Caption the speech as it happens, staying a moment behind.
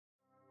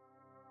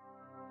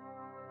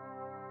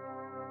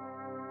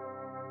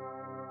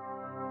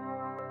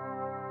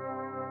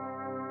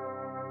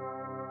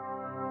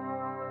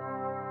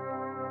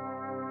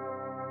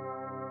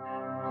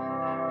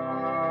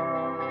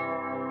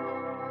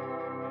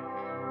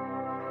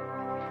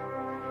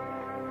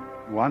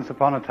Once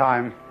upon a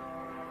time,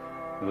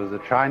 there was a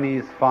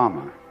Chinese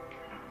farmer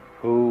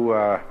who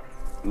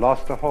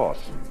lost a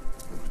horse,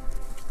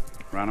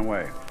 ran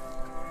away.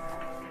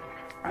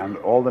 And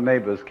all the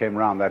neighbors came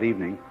round that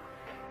evening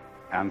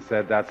and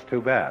said, "That's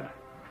too bad."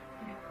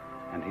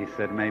 And he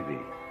said, "Maybe."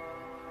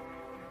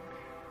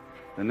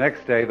 The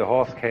next day, the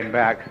horse came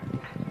back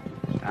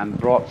and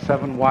brought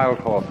 7 wild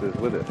horses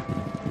with it.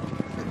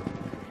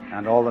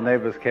 And all the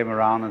neighbors came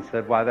around and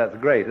said, "Why, that's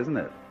great, isn't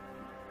it?"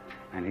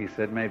 And he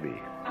said, "Maybe."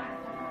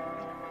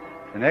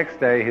 The next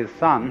day, his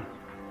son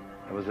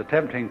was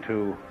attempting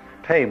to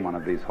tame one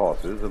of these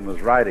horses and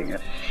was riding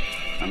it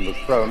and was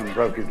thrown and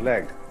broke his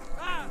leg.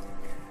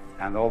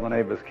 And all the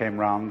neighbors came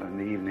round in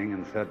the evening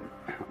and said,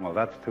 "Well,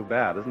 that's too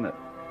bad, isn't it?"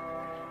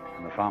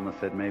 And the farmer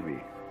said,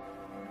 "Maybe."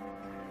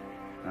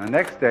 And the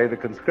next day, the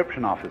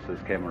conscription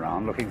officers came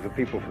around looking for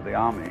people for the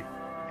army,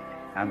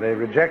 and they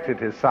rejected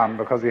his son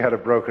because he had a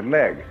broken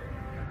leg.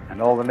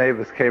 And all the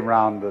neighbors came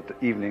round that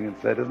evening and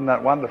said, "Isn't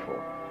that wonderful?"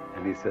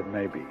 And he said,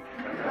 "Maybe."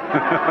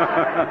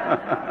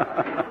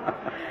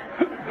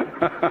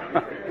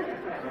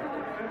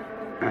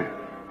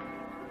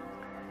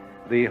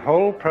 The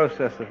whole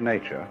process of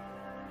nature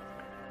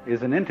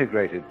is an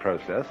integrated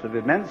process of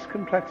immense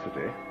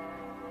complexity,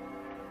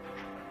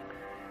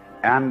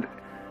 and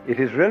it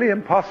is really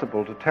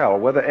impossible to tell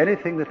whether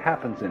anything that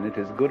happens in it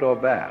is good or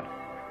bad,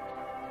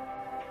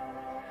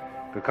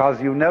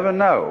 because you never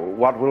know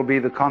what will be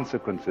the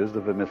consequences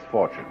of a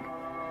misfortune,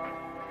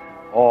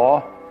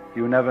 or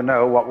you never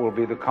know what will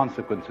be the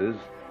consequences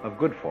of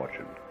good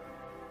fortune.